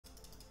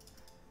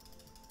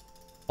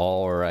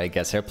or I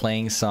guess they're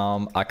playing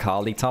some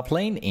Akali top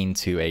lane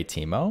into a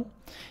Teemo.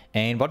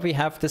 And what we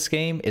have this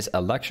game is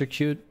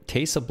Electrocute,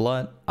 Taste of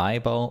Blood,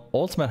 Eyeball,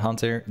 Ultimate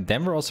Hunter,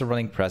 then we're also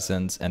running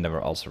Presence, and then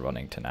we're also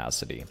running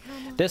Tenacity.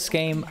 This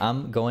game,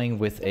 I'm going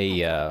with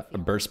a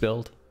burst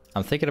build.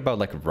 I'm thinking about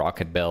like a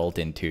rocket belt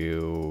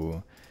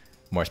into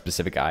more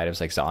specific items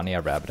like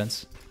zhonya,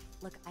 rabadons.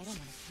 Look, I don't want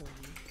to kill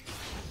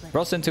you. We're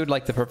also into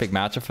like the perfect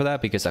matchup for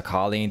that because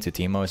Akali into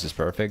Teemo is just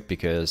perfect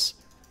because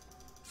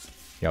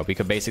you know, we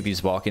could basically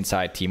just walk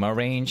inside Teemo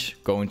range,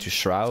 go into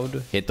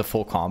Shroud, hit the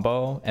full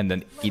combo, and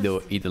then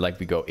either like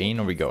we go in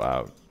or we go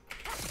out.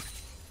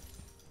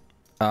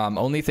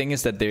 Only thing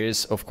is that there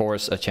is, of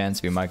course, a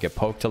chance we might get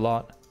poked a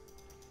lot.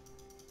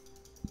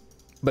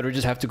 But we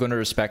just have to go to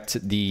respect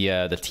the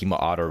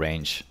Teemo auto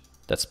range.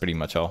 That's pretty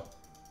much all.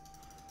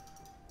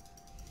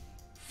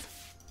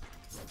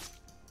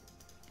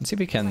 Let's see if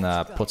we can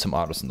put some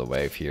autos in the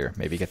wave here.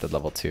 Maybe get the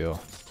level 2.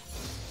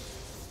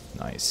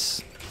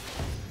 Nice.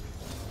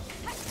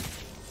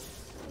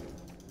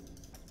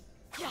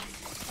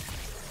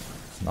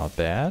 Not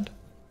bad.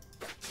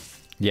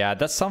 Yeah,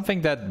 that's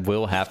something that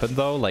will happen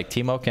though. Like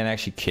Teemo can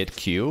actually kit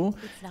Q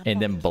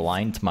and then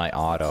blind my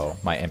auto,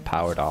 my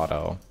empowered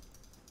auto.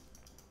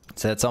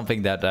 So that's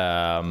something that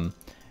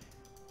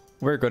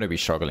we're going to be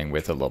struggling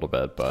with a little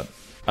bit. But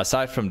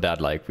aside from that,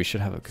 like we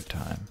should have a good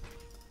time.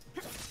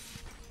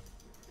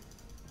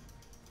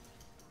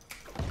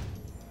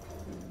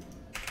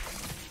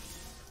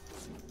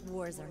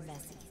 Wars are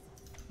messy.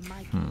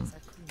 My games are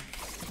clean.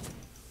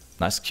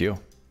 Nice Q.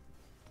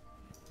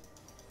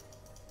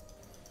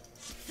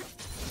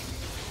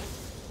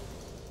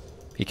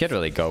 He can't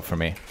really go for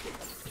me.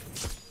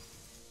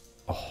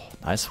 Oh,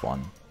 nice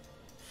one.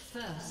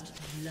 First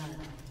blood.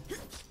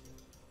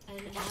 An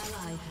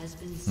ally has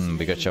been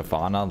We got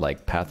Shyvana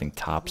like pathing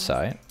top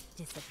side.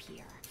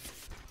 Disappear.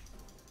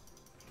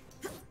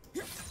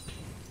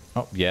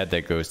 Oh, yeah,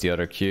 there goes the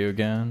other Q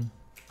again.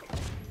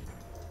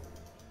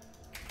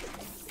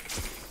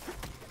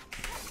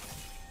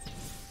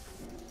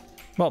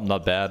 Well,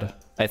 not bad.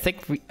 I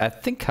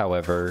think,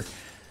 however,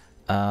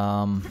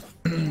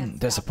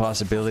 there's a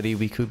possibility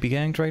we could be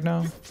ganked right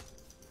now.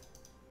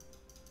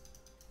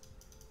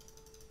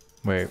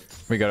 Wait,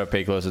 we gotta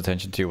pay close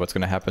attention to what's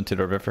gonna happen to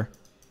the river.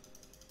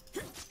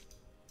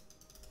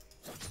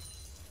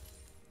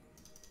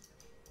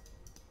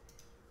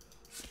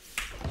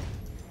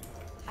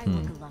 I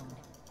work alone.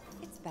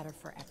 It's better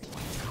for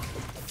everyone.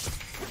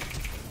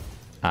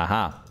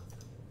 Aha.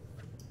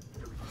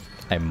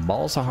 A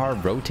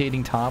Malzahar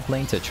rotating top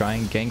lane to try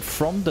and gank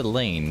from the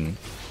lane.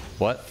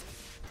 What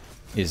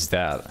is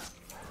that?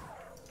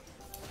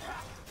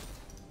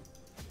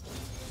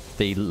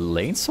 They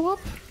lane swap?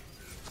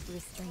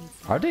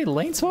 Are they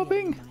lane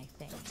swapping?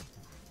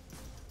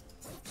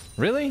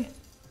 Really?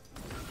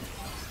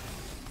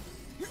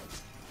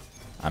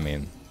 I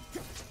mean...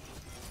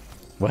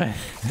 What?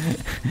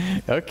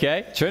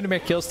 Okay.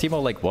 Tryndamere kills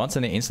Teemo like once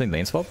and then instantly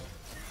lane swap?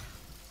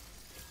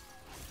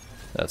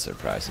 That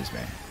surprises me.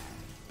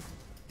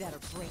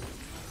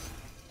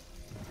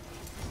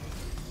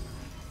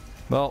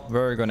 Well,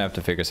 we're gonna have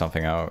to figure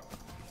something out.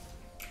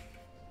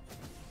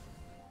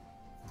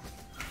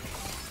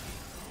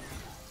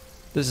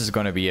 This is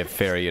gonna be a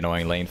very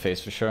annoying lane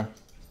phase for sure.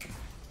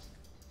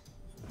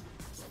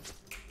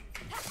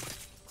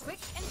 Quick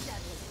and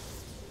deadly.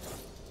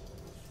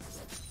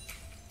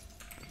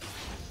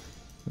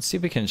 Let's see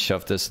if we can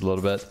shove this a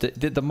little bit.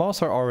 The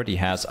Malzahar already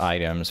has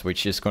items,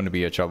 which is going to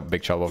be a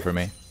big trouble for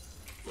me.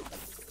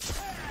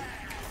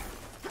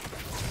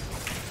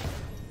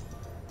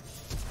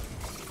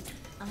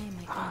 I am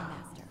my own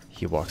master.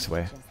 He walks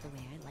away. Just the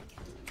way I like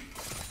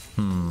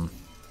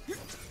it.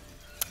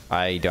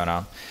 I don't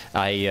know.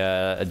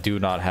 I do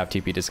not have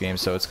TP this game,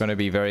 so it's going to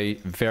be very,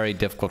 very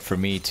difficult for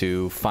me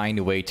to find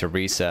a way to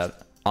reset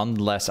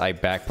unless I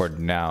backward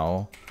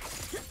now.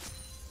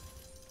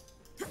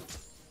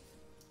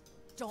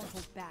 Don't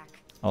hold back.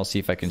 I'll see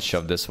if I can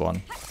shove this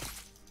one.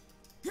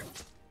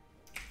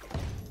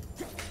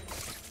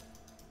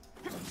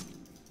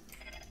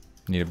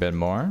 Need a bit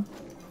more.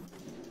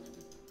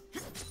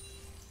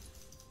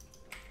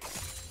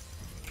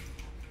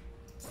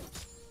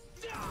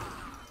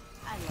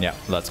 Yeah,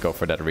 let's go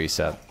for that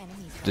reset.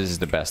 This is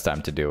the best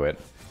time to do it.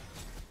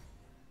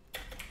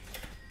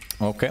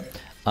 Okay.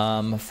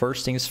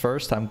 First things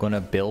first, I'm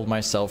gonna build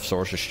myself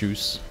Sorcerer's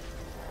Shoes.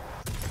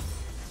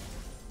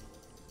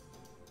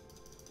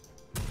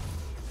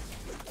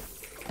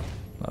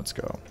 Let's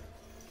go.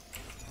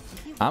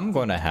 I'm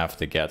gonna have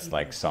to get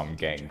like some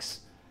ganks.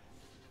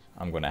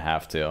 I'm gonna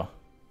have to.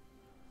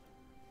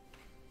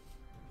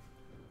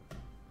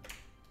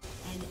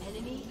 An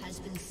enemy has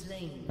been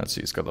slain. Let's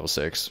see, he's got level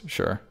 6,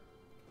 sure.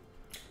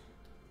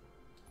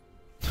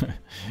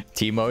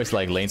 Teemo is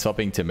like lane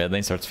swapping to mid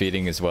lane, starts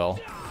feeding as well.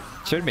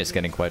 Tryndamere is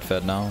getting quite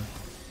fed now.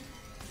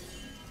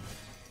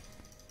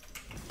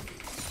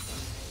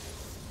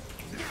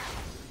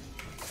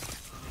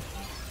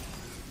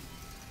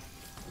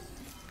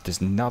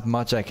 There's not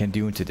much I can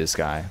do into this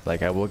guy.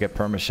 Like, I will get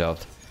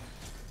perma-shoved.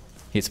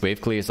 His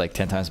wave clear is like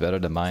 10 times better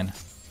than mine.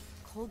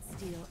 cold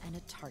steel and a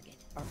target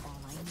are all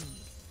I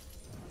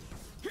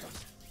need.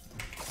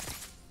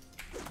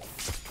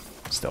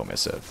 Still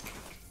miss it.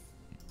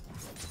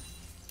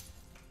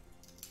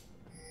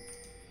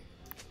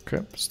 Okay,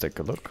 let's take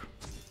a look.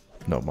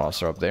 No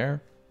monster up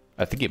there.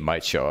 I think it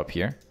might show up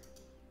here.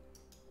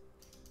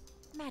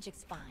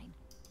 Magic's fine.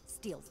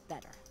 Steel's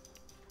better.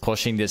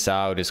 Pushing this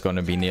out is going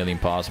to be nearly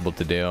impossible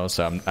to do,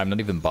 so I'm not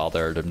even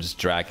bothered. I'm just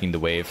dragging the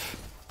wave.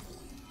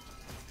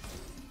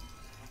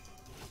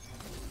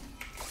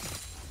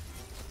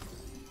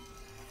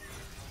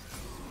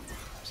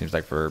 Seems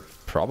like we're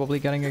probably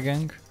getting a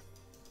gank.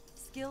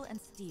 Skill and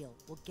steel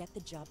will get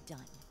the job done.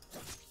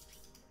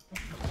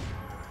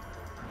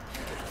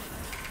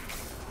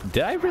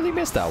 Did I really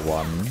miss that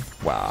one?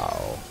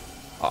 Wow.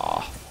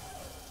 Ah.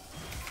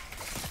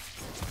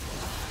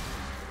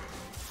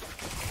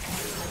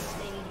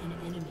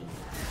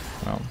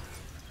 Well,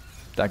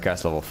 that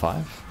guy's level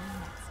 5.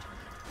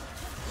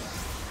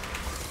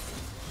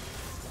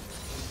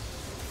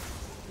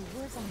 The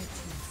words on your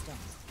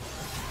tombstones.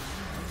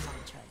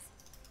 Mantras.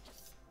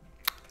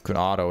 Could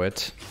auto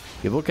it.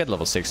 He will get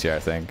level 6 here, I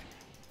think.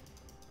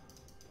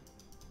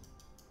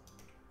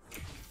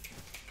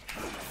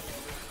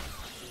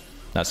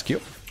 That's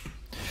cute.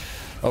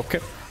 Okay,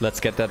 let's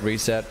get that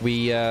reset.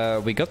 We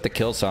got the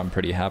kill, so I'm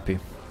pretty happy.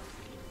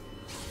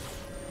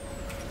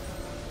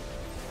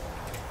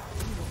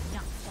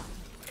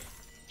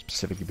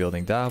 Specifically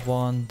building that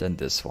one, then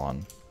this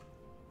one.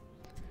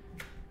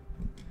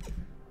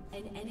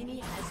 An enemy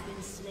has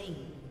been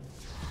slain.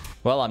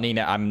 Well, I mean,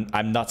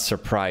 I'm not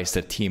surprised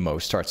that Teemo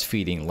starts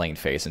feeding lane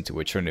phase into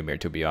a Tryndamere,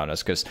 to be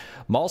honest, because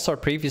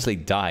Malsar previously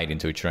died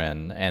into a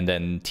Trin, and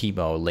then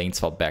Teemo lane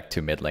swapped back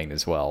to mid lane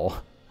as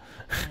well.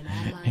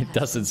 It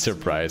doesn't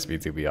surprise me,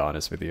 to be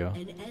honest with you.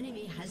 An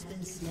enemy has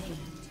been slain.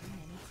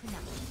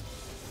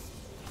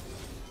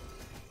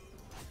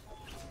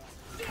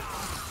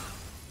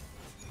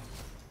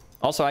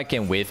 Also, I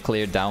can wave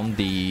clear down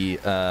the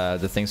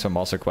things from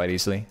Malsar quite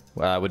easily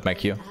with my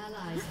Q.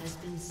 Ally has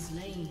been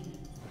slain.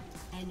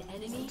 An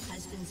enemy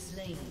has been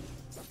slain.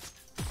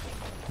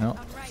 No,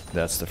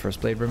 that's the first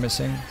blade we're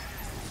missing.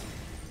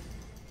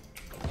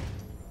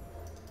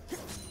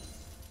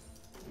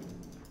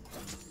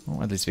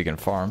 Well, at least we can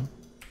farm.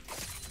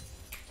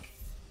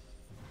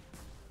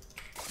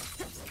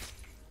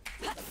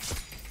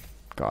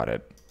 Got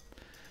it.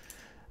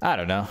 I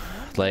don't know.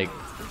 Like,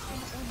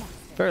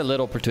 very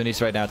little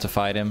opportunities right now to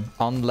fight him.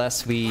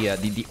 Unless we...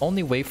 the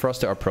only way for us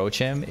to approach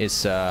him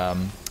is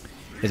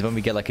when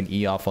we get like an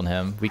E off on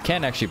him. We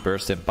can actually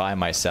burst it by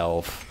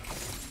myself.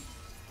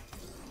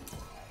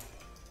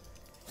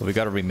 But we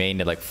gotta remain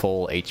at like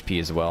full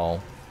HP as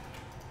well.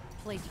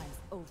 Playtime's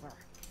over.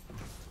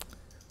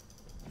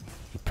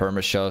 He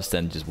perma shoves,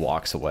 then just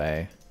walks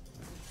away.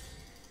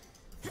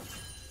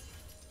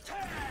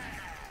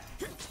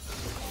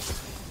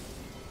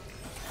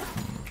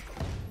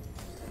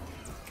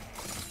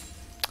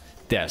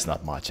 There's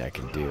not much I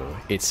can do.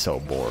 It's so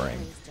boring.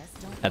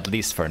 At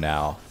least for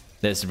now.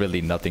 There's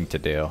really nothing to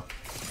do.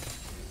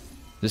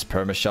 Just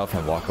perma shove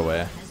and walk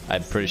away.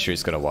 I'm pretty sure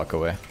he's gonna walk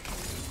away.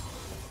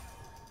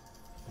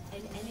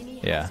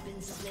 Yeah.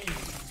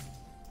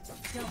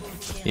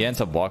 He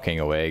ends up walking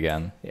away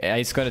again. Yeah,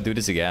 he's gonna do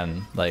this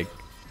again. Like,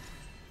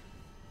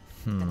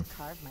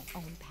 Carve my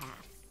own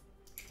path.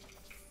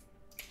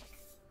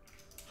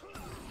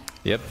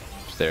 yep.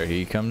 There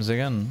he comes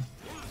again.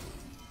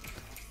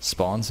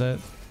 Spawns it.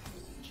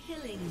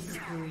 Killing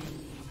spree.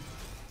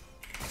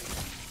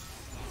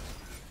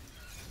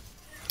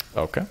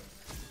 Okay.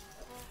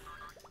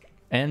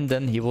 And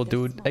then he will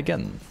do it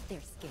again. They're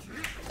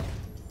scared.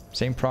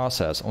 Same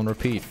process on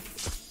repeat.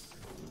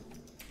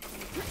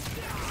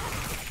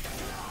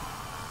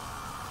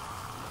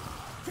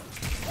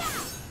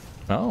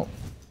 Oh.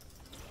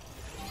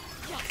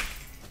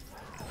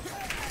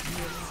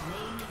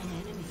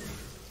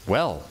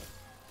 Well,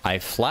 I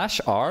flash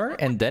R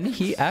and then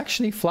he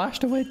actually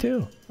flashed away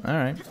too.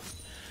 Alright.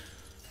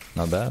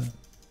 Not bad.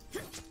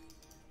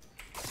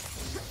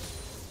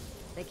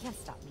 They can't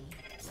stop me.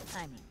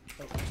 I mean,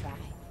 they can try.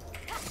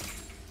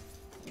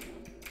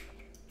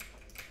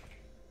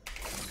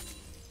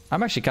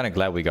 I'm actually kind of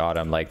glad we got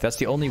him. Like, that's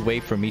the only way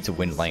for me to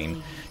win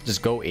lane.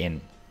 Just go in,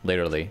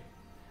 literally.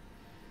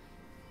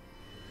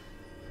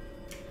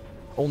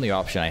 Only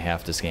option I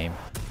have this game.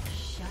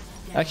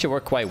 Actually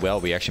worked quite well.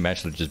 We actually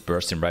managed to just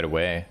burst him right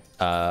away.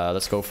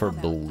 Let's go for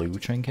blue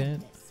trinket.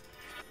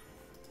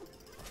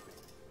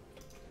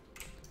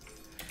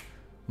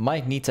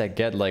 Might need to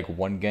get like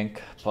one gank,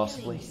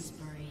 possibly.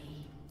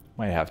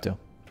 Might have to.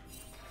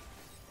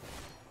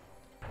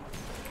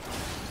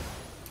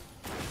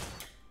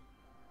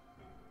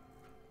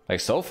 Like,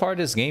 so far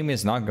this game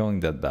is not going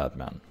that bad,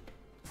 man.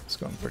 It's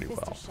going pretty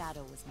well.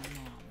 Shadow was my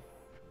mom.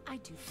 I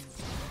do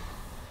things.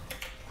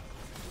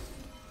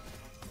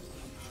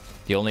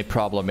 The only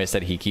problem is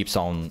that he keeps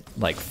on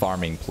like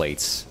farming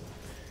plates.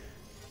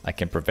 I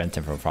can prevent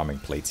him from farming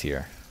plates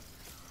here.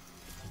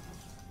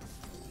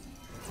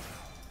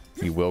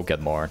 He will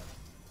get more.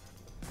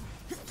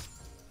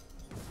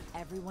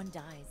 Everyone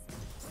dies.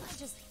 I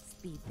just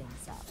speed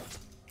things up.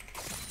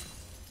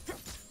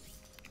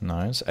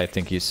 Nice. I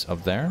think he's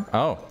up there.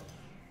 Oh.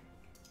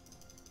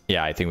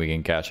 Yeah, I think we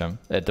can catch him.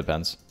 It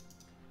depends.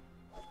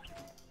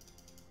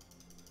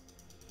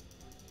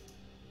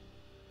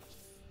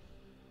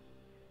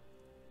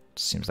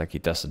 Seems like he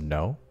doesn't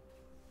know.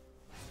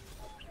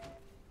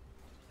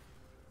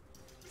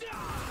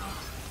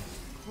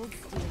 Cold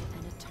steel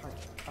and a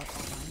target are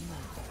all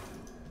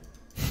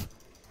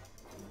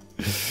I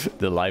know.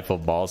 The life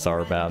of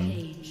Balsar,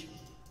 man.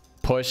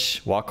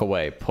 Push, walk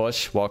away.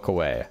 Push, walk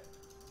away.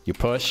 You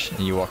push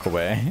and you walk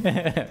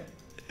away.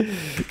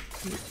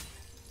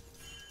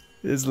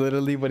 It's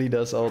literally what he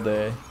does all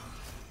day.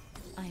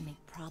 I make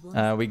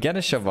problems. We get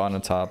a shove on the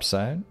top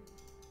side.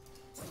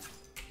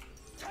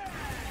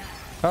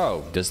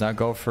 Oh, does not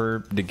go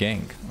for the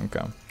gank.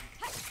 Okay.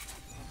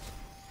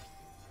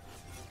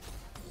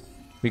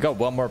 We got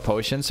one more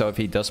potion, so if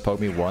he does poke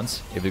me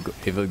once, if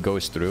it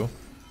goes through,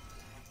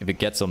 if it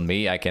gets on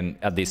me, I can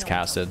at least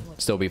cast it,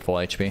 still be full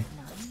HP.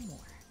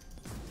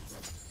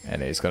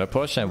 And he's gonna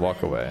push and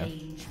walk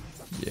away.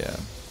 Yeah.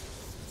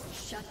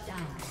 Shut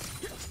down.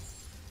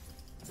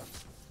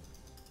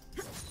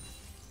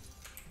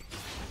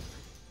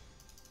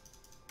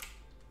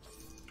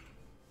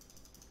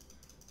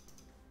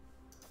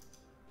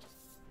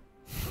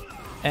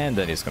 And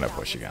then he's gonna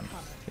push again.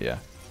 Yeah.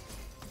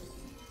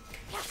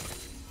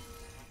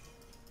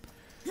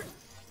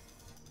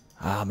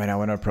 Ah, man, I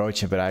want to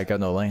approach him, but I got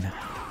no lane.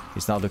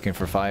 He's not looking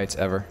for fights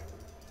ever.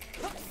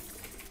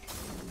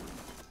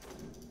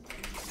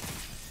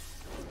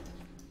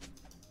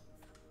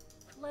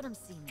 Let him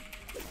see me.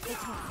 They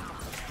can't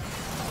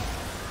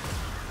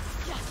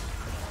stop.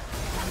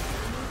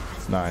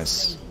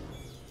 Nice.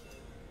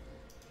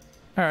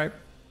 Alright.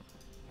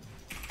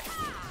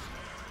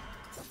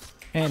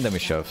 And then we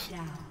shove.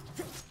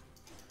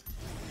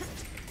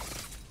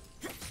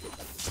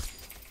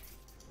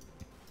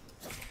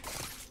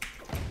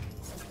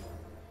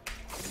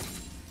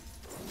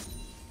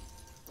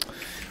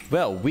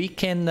 Well, we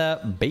can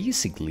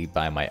basically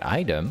buy my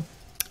item.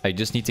 I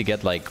just need to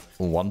get like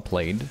one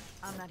plate.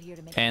 I'm not here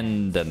to make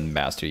And then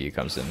Master Yi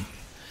comes in.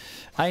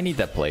 I need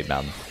that plate,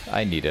 man.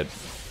 I need it.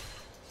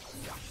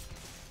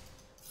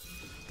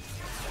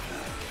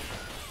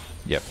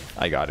 Yep,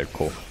 I got it.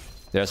 Cool.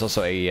 There's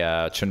also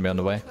a Chunmi on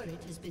the way. Turret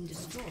has been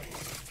destroyed.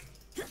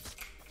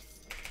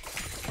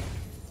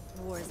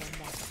 wars on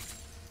that.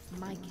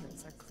 My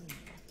kills are clean.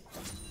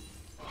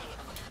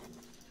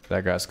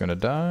 That guy's gonna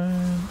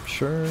die.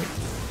 Sure. An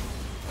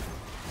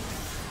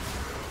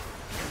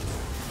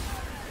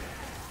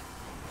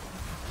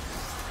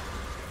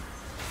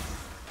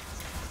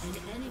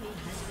enemy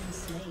has been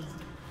slain.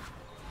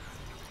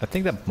 I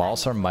think that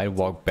Malsar might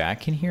walk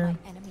back in here.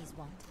 Enemies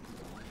won't.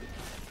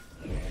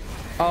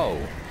 Oh,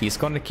 he's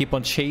gonna keep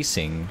on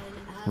chasing.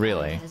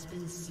 Really? Has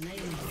been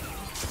slain.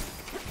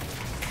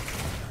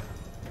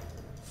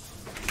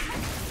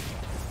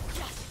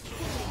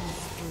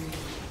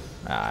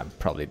 Ah, I'm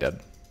probably dead.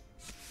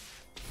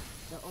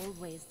 The old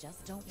ways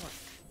just don't work.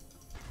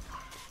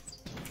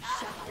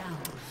 Shut down.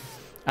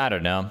 I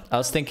don't know. I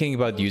was thinking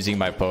about using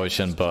my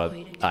potion, but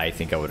I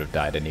think I would have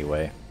died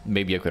anyway.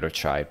 Maybe I could have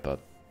tried, but...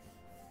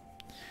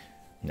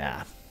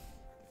 Nah.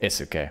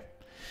 It's okay.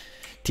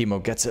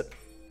 Teemo gets it.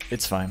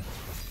 It's fine.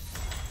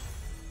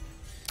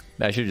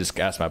 I should just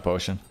cast my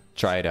potion.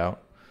 Try it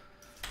out.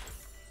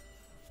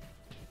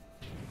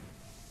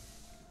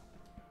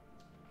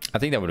 I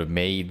think that would have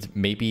made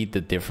maybe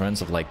the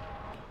difference of like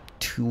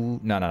two...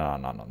 No,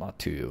 not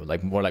two.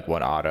 Like more like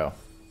one auto.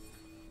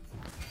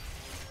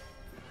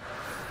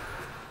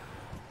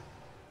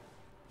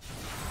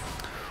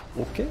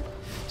 Okay,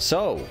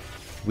 so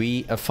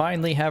we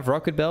finally have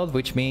Rocket Belt,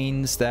 which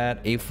means that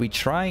if we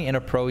try and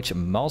approach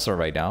Malsar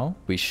right now,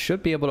 we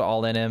should be able to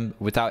all-in him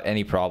without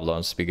any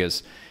problems,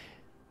 because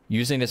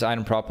using this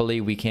item properly,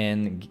 we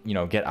can, you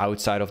know, get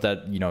outside of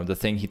that, you know, the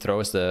thing he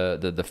throws,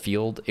 the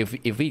field.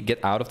 If we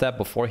get out of that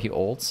before he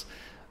ults,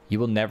 you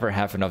will never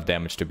have enough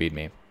damage to beat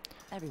me.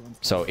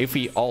 So if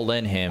we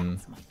all-in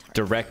him,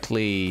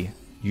 directly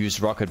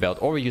use Rocket Belt,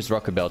 or we use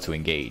Rocket Belt to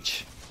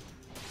engage.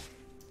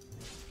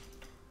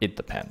 It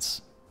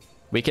depends.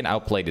 We can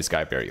outplay this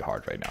guy very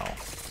hard right now.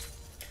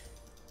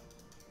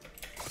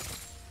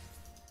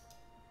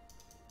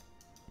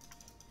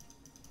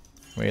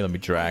 Wait, let me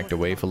drag the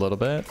wave a little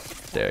bit.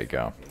 There you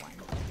go.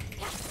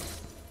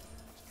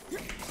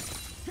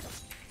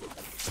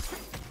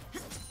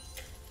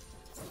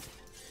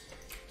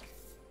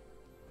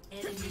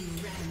 Enemy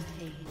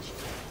rampage.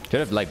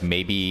 Could have like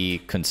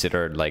maybe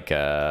considered like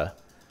a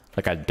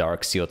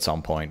dark seal at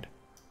some point.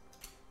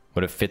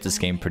 Would have fit this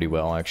game pretty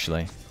well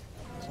actually.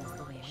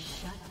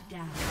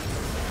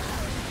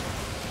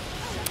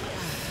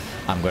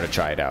 I'm gonna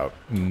try it out.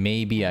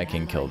 Maybe I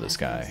can kill this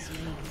guy.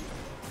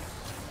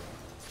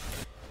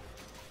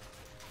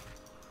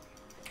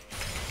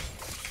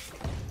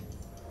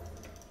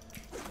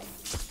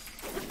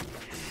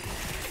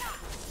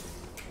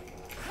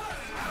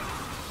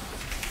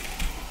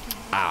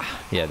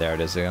 Ah, yeah, there it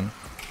is again. You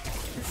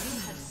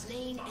have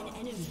slain an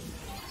enemy.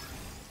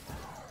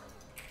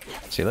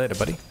 See you later,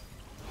 buddy.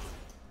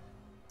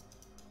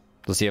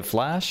 Does he have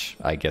flash?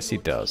 I guess he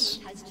does.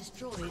 Has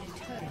destroyed a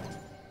turret.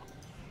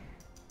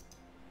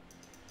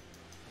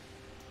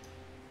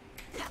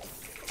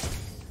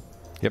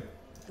 Yep.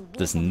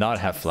 Does not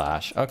have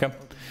flash. Okay.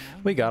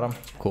 We got him.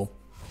 Cool.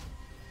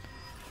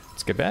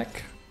 Let's get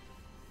back.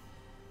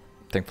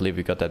 Thankfully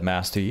we got that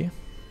Master Yi.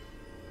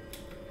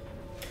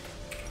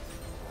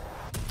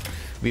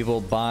 We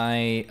will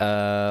buy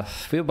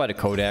the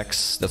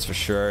Codex, that's for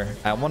sure.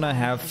 I want to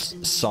have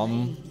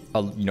some,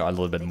 you know, a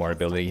little bit more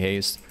ability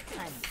haste.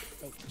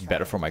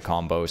 Better for my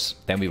combos.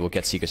 Then we will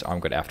get Seeker's Arm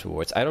Guard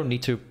afterwards. I don't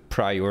need to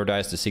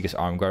prioritize the Seeker's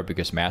Arm Guard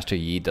because Master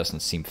Yi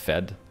doesn't seem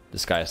fed.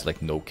 This guy has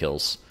like no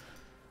kills.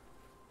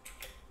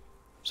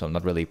 So I'm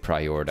not really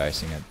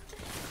prioritizing it.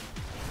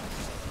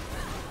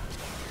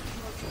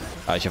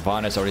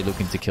 Shyvana is already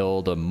looking to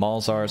kill the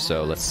Malzar,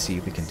 so let's see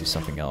if we can do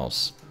something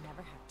else.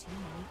 Never have too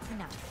many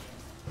tonight.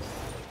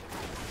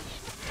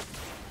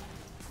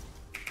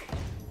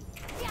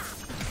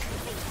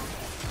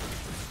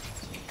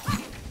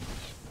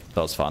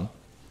 That was fun.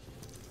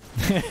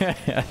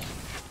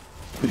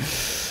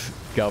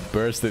 Got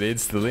bursted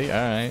instantly.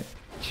 Alright,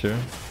 sure.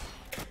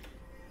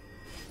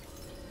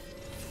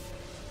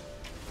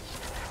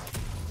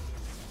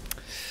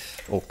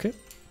 Okay.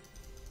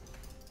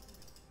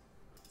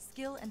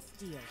 Skill and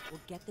steel will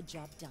get the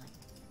job done.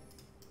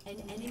 An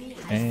enemy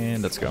has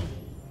And let's go.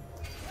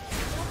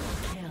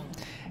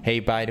 Hey,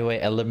 by the way,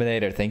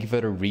 Eliminator, thank you for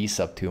the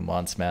resub 2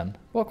 months, man.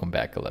 Welcome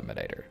back,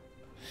 Eliminator.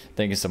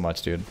 Thank you so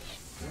much, dude.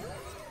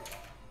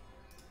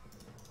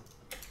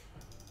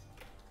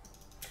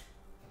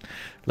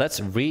 Let's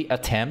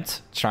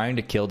re-attempt trying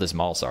to kill this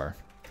Malzar.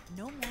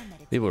 No more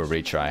We will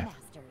meditation retry. for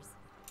masters.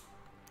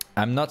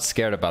 I'm not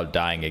scared about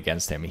dying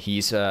against him.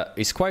 He's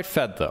quite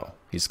fed though.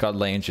 He's got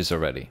ranges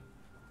already.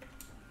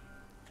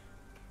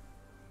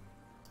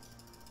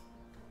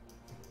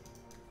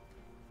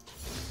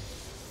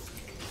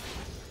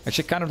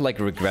 Actually, kind of like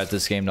regret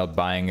this game not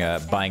buying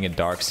a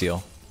Dark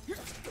Seal.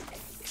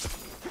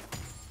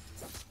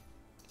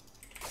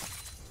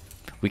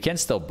 We can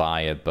still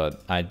buy it,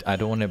 but I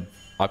don't want to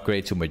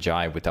upgrade to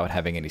Magi without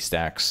having any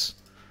stacks.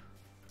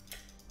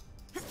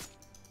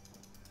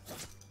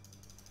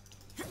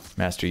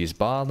 Master Yi's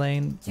bot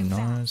lane.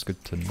 Nice,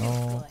 good to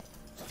know.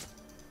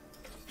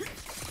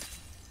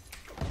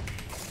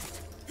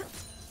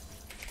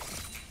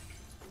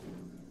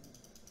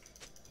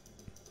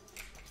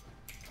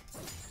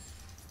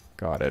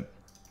 Got it.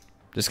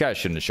 This guy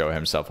shouldn't show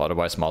himself,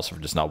 otherwise Malzar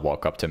does not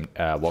walk up to him,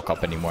 walk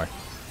up anymore.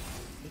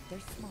 If they're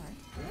smart,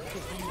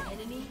 An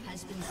enemy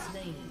has been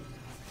slain.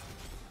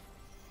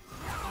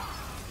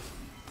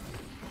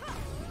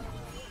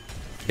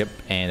 Yep,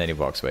 and then he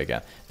walks away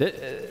again.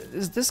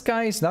 This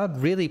guy is not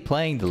really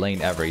playing the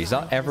lane ever. He's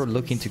not ever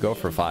looking to go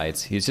for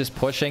fights. He's just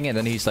pushing and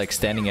then he's like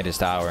standing at his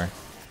tower.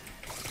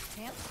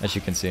 As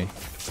you can see.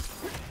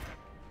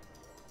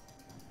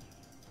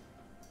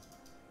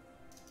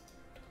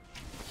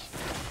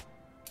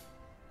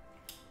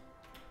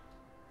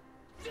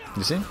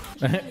 You see?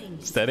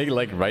 Standing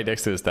like right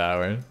next to his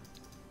tower.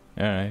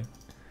 Alright.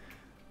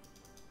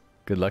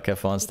 Good luck, have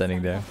fun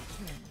standing there.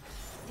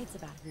 it's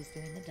about who's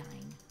doing the dying.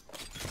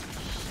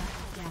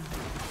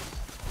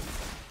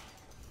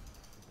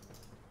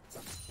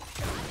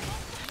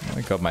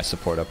 I got my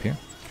support up here.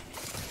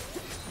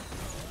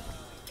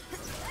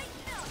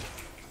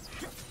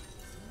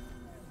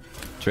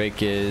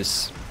 Drake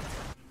is...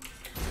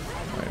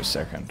 Wait a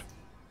second.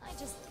 I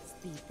just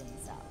speed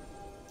things up.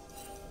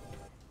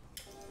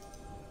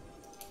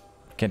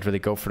 Can't really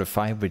go for the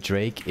fight with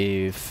Drake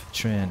if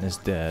Trin is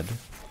dead.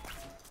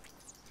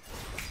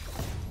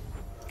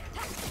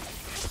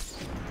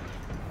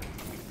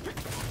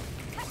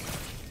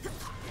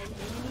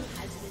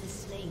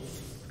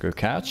 Good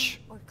catch.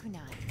 Or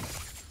kunai.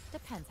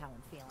 Depends how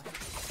I'm feeling.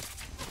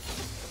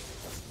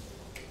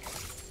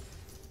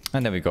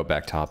 And then we go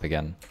back top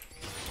again.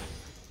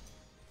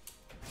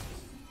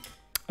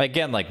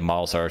 Again, like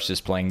Malzar is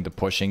just playing the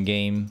pushing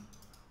game.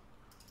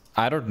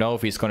 I don't know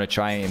if he's going to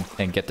try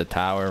and get the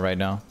tower right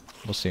now.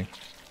 We'll see.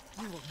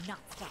 You will not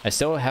stop. I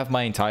still have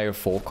my entire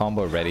full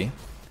combo ready.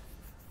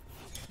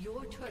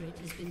 Your turret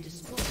has been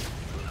destroyed.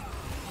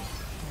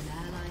 An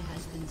ally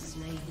has been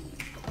slain.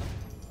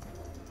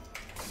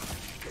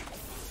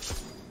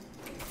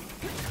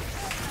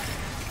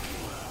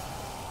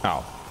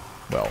 Oh,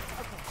 well.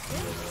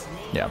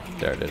 Yeah,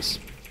 there it is.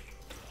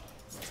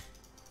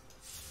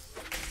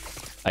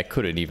 I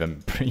couldn't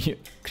even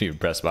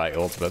press my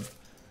ultimate.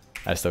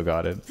 I still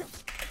got it.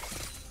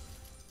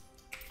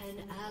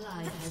 An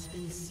ally has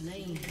been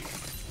slain.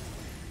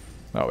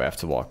 Oh, we have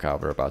to walk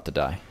out. We're about to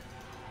die.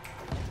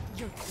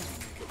 You're done.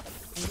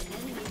 An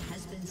enemy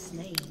has been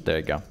slain. There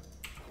you go.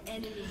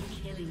 Enemy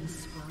killing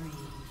spree.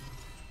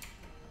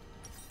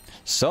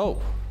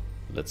 So,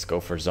 let's go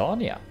for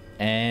Zhonya.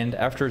 And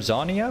after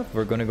Zhonya,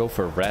 we're gonna go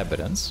for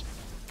Rabadons.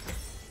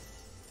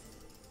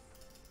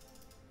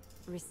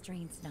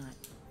 Restraint's not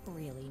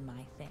really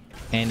my thing.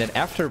 And then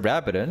after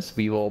Rabadons,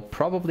 we will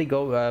probably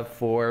go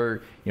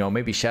for, you know,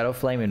 maybe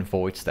Shadowflame and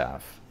Void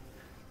Staff.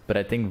 But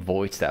I think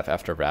Void Staff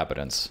after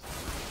Rabadons.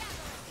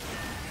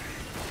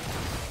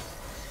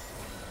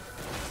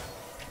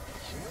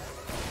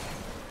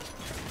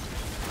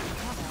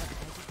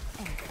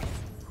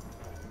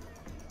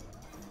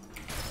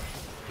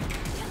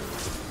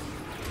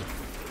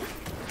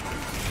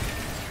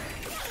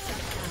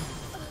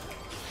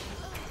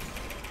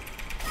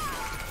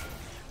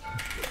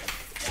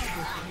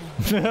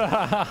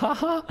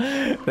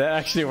 That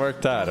actually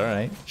worked out. All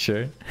right,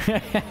 sure.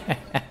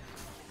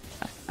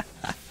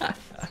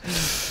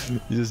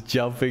 Just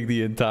jumping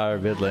the entire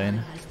mid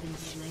lane.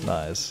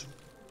 Nice.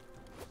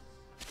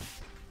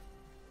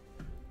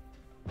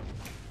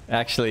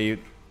 Actually,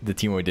 the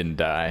teammate didn't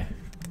die.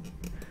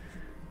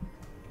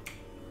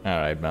 All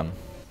right, man.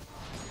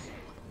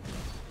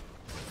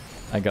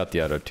 I got the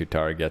other 2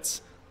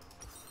 targets.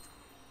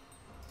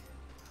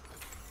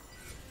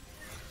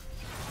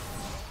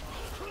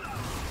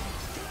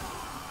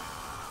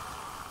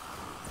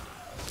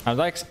 I'm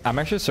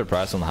actually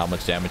surprised on how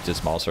much damage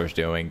this monster is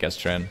doing against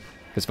Trin.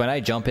 Because when I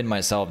jump in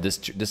myself,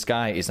 this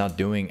guy is not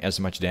doing as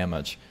much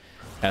damage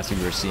as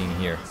we were seeing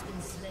here.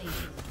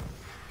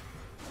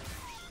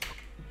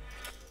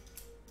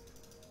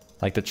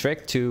 Like the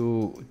trick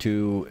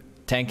to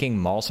tanking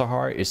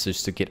Malzahar is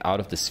just to get out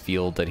of this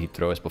field that he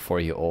throws before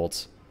he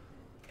ults.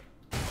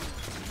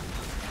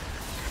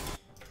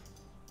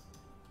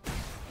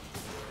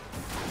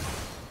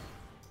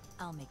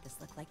 I'll make this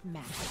look like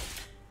magic.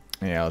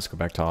 Yeah, let's go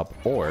back top.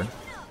 Or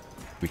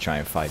we try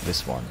and fight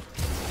this one.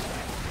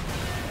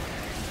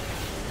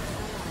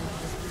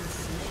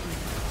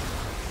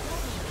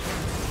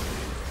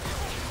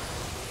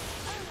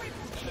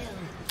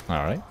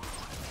 All right.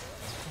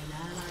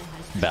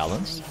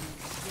 Balanced.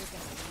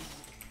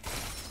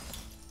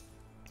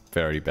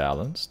 Very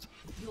balanced.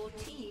 Your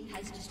team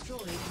has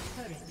destroyed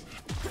a turret.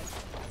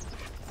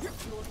 Your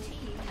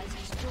team has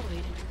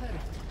destroyed a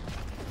turret.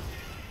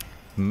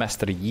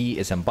 Master Yi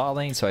is in bot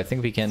lane, so I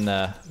think we can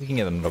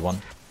get another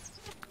one.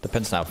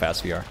 Depends on how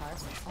fast we are.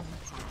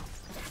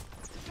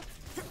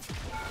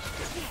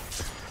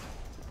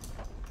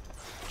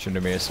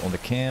 Tryndamere is on the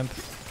camp.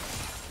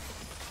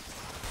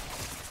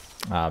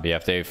 Yeah,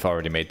 they've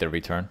already made their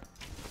return.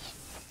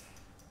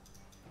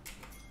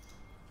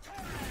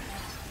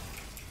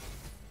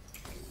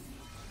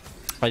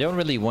 I don't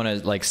really want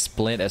to like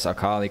split as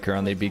Akali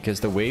currently because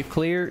the wave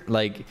clear,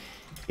 like,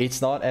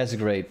 it's not as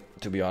great,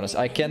 to be honest.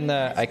 I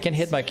can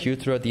hit my Q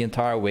throughout the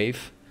entire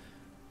wave,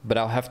 but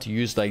I'll have to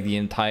use like the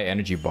entire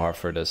energy bar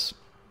for this.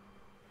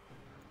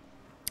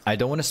 I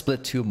don't want to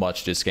split too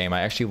much this game.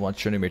 I actually want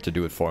Tryndamere to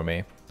do it for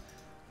me.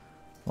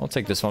 I'll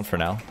take this one for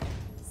now.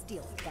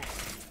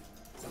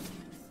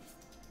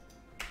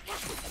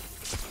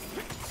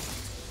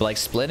 But like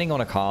splitting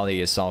on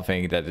Akali is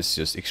something that is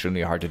just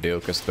extremely hard to do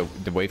because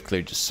the wave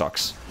clear just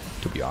sucks,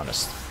 to be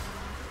honest.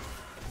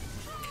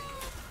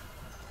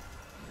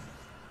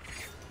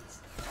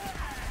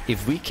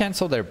 If we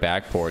cancel their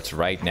backports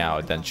right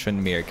now, then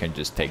Tryndamere can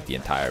just take the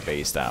entire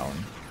base down.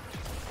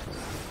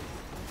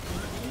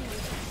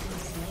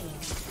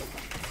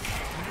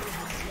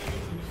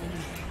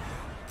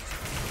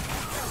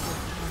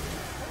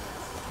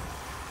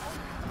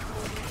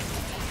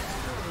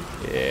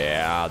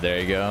 Yeah,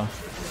 there you go.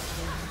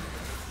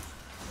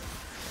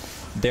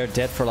 They're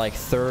dead for like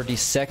 30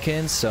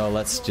 seconds, so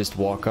let's just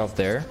walk up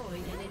there.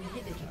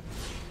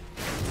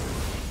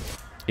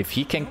 If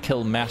he can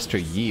kill Master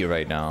Yi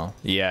right now...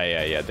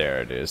 Yeah,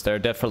 there it is. They're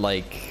dead for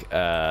like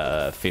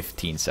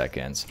 15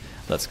 seconds.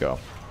 Let's go.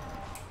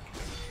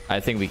 I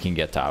think we can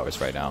get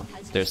towers right now.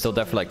 They're still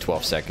dead for like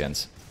 12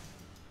 seconds.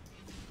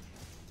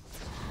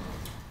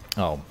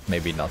 Oh,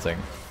 maybe nothing.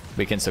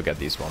 We can still get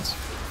these ones.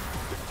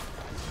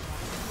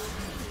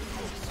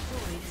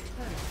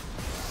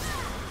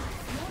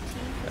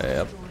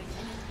 Yep.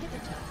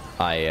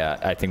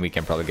 I think we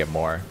can probably get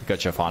more. Got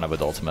Shyvana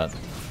with ultimate.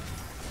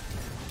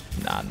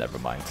 Nah, never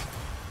mind.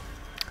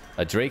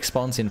 A Drake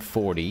spawns in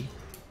 40.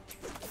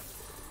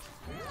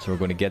 So we're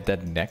going to get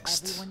that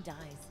next. Everyone dies.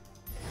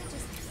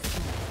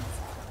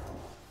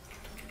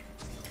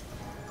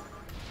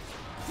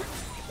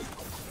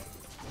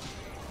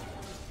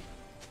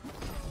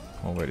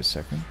 Oh, wait a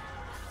second.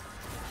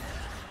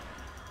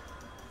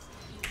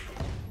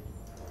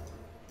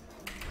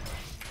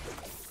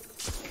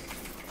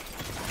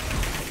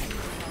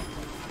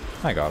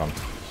 I got him.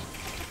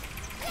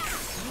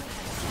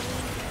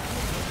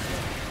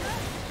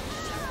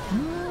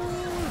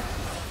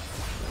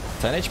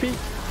 10 HP?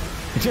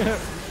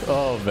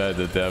 Oh man,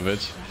 the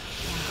damage.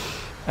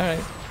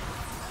 Alright.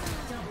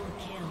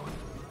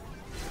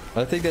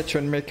 I think that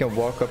Tryndamere can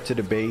walk up to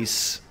the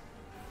base.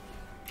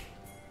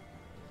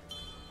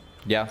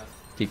 Yeah,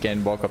 he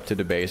can walk up to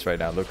the base right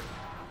now, look.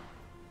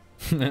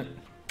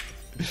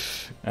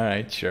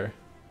 Alright, sure.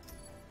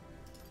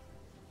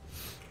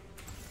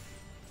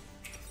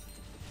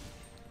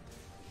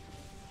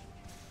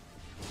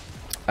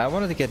 I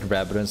wanted to get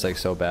rabadons like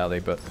so badly,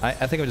 but I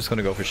think I'm just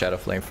gonna go for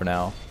shadowflame for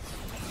now.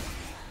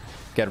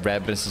 Get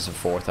rabadons as a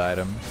 4th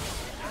item.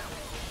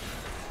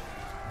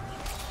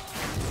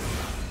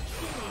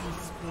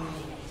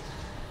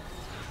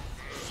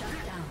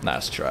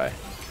 Nice try.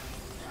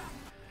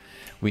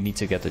 We need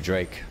to get the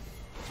Drake.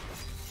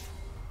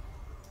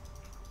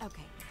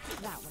 Okay,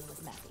 that one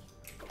was messy.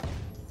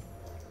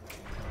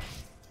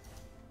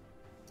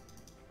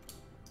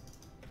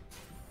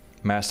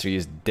 Mastery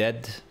is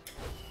dead.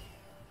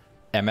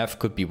 MF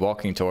could be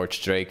walking towards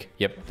Drake.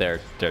 Yep, they're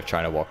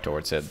trying to walk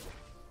towards it.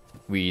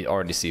 We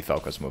already see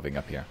Falcos moving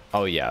up here.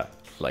 Oh yeah,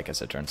 like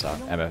as it turns out.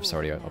 MF's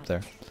already up there.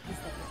 Is that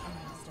your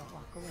enemies don't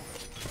walk away.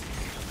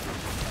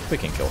 We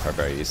can kill her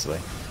very easily.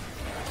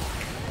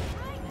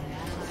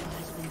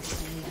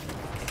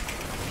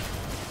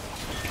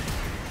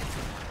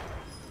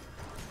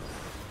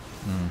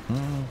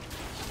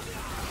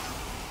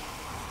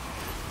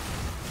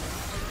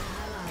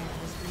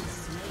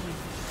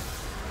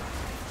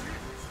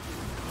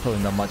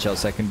 Probably not much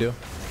else I can do.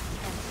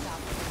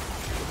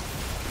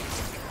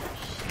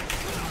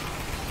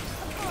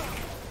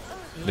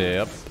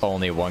 Yep,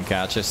 only one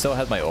catch. I still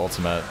had my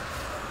ultimate.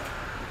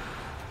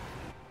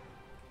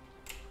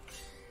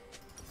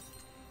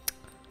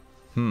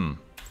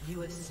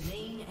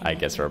 I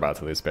guess we're about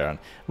to lose Baron.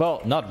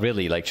 Well, not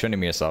really. Like,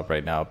 Trinimir's up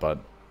right now, but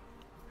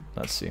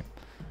let's see.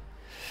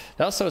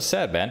 That was so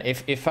sad, man.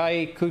 If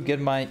I could get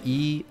my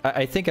E...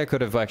 I think I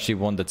could have actually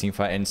won the team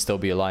fight and still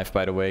be alive,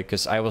 by the way,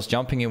 because I was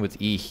jumping in with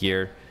E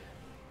here,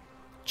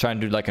 trying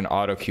to do like an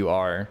auto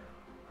QR.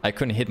 I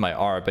couldn't hit my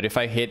R, but if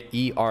I hit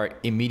ER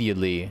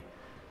immediately,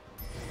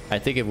 I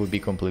think it would be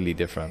completely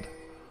different.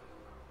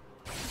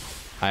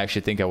 I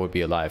actually think I would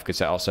be alive,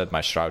 because I also had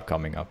my Shroud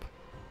coming up.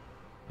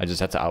 I just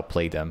had to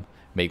outplay them,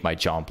 make my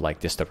jump like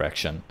this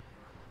direction.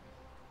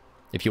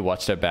 If you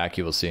watch that back,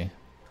 you will see.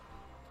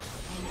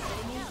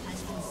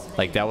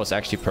 Like, that was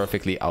actually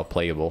perfectly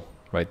outplayable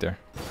right there.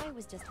 I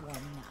was just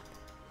warming up.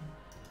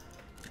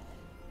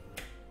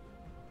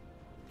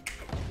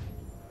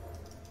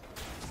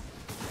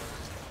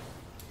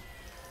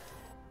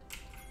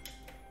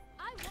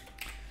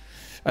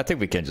 I think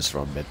we can just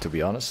run mid, to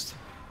be honest.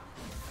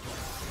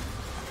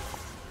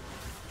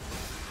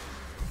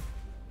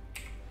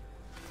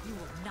 You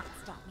will not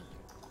stop me.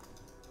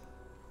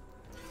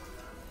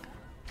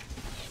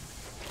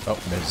 Oh,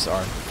 mid's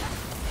R.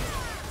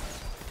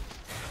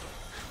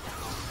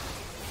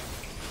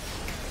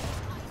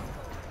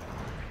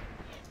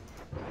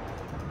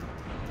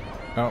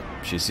 Oh,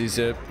 she sees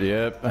it.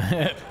 Yep.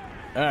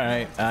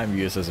 Alright, I'm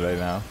useless right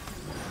now.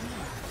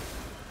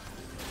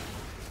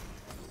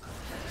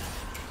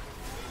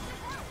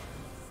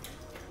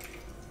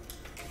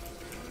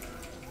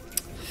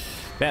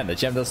 Man, the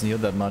gem doesn't heal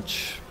that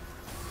much.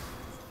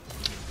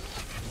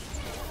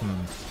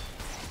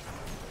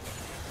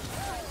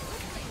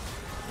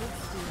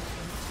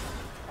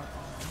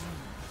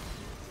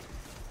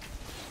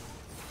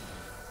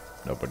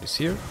 Nobody's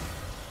here.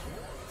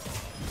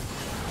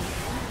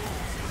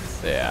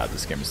 Yeah,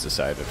 this game is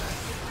decided.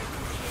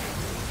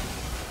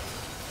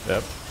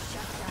 Yep.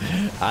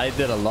 I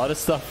did a lot of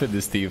stuff in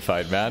this team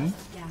fight, man.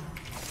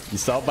 You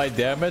saw my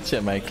damage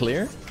and my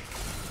clear?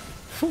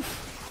 Whew.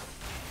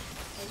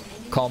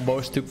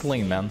 Combos too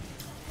clean, man.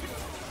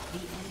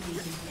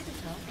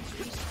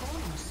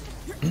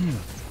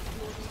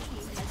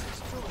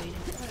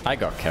 I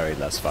got carried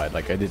last fight,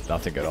 like I did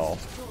nothing at all.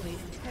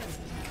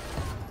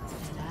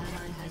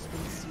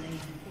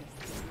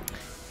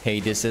 Hey,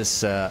 this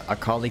is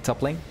Akali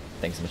Toplane.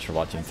 Thanks so much for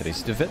watching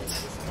today's vid,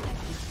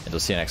 and we'll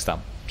see you next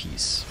time.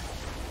 Peace.